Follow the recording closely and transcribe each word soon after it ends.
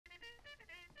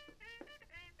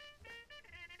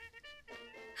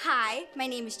Hi, my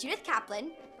name is Judith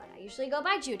Kaplan, but I usually go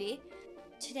by Judy.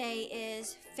 Today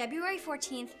is February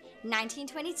 14th,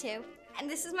 1922, and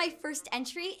this is my first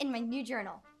entry in my new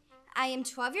journal. I am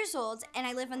 12 years old, and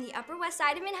I live on the Upper West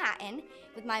Side of Manhattan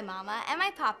with my mama and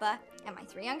my papa and my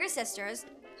 3 younger sisters,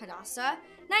 Hadassah,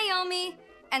 Naomi,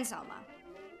 and Selma.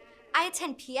 I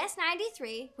attend PS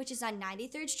 93, which is on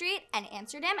 93rd Street and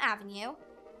Amsterdam Avenue.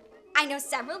 I know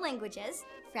several languages,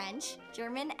 French,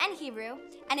 German, and Hebrew,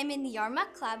 and I'm in the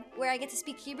Yarmulke Club where I get to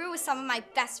speak Hebrew with some of my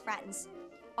best friends.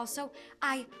 Also,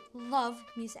 I love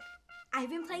music. I've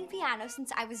been playing piano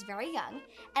since I was very young,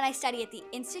 and I study at the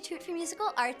Institute for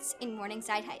Musical Arts in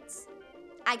Morningside Heights.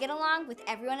 I get along with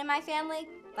everyone in my family,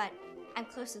 but I'm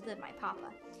closest with my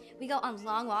papa. We go on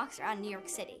long walks around New York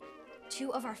City.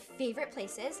 2 of our favorite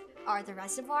places are the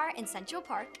Reservoir in Central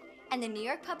Park and the New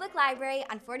York Public Library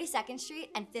on 42nd Street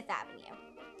and 5th Avenue.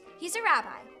 He's a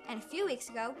rabbi, and a few weeks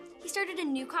ago, he started a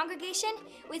new congregation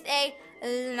with a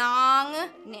long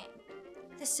name.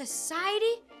 The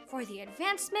Society for the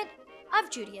Advancement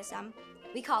of Judaism.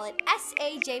 We call it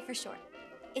SAJ for short.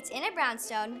 It's in a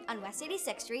brownstone on West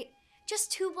 86th Street,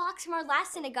 just 2 blocks from our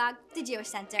last synagogue, the Jewish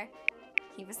Center.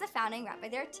 He was the founding rabbi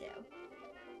there too.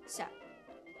 So,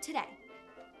 today,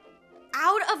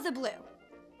 out of the blue,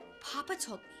 Papa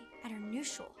told me at our new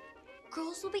shul,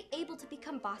 girls will be able to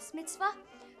become bas mitzvah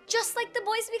just like the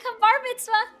boys become bar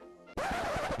mitzvah.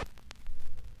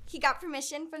 He got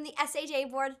permission from the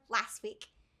SAJ board last week.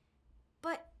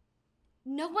 But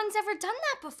no one's ever done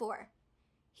that before.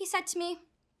 He said to me,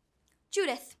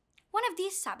 Judith, one of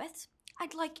these Sabbaths,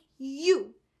 I'd like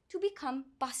you to become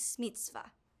bas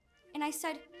mitzvah. And I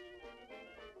said,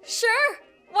 sure,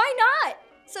 why not?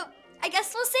 So I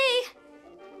guess we'll see.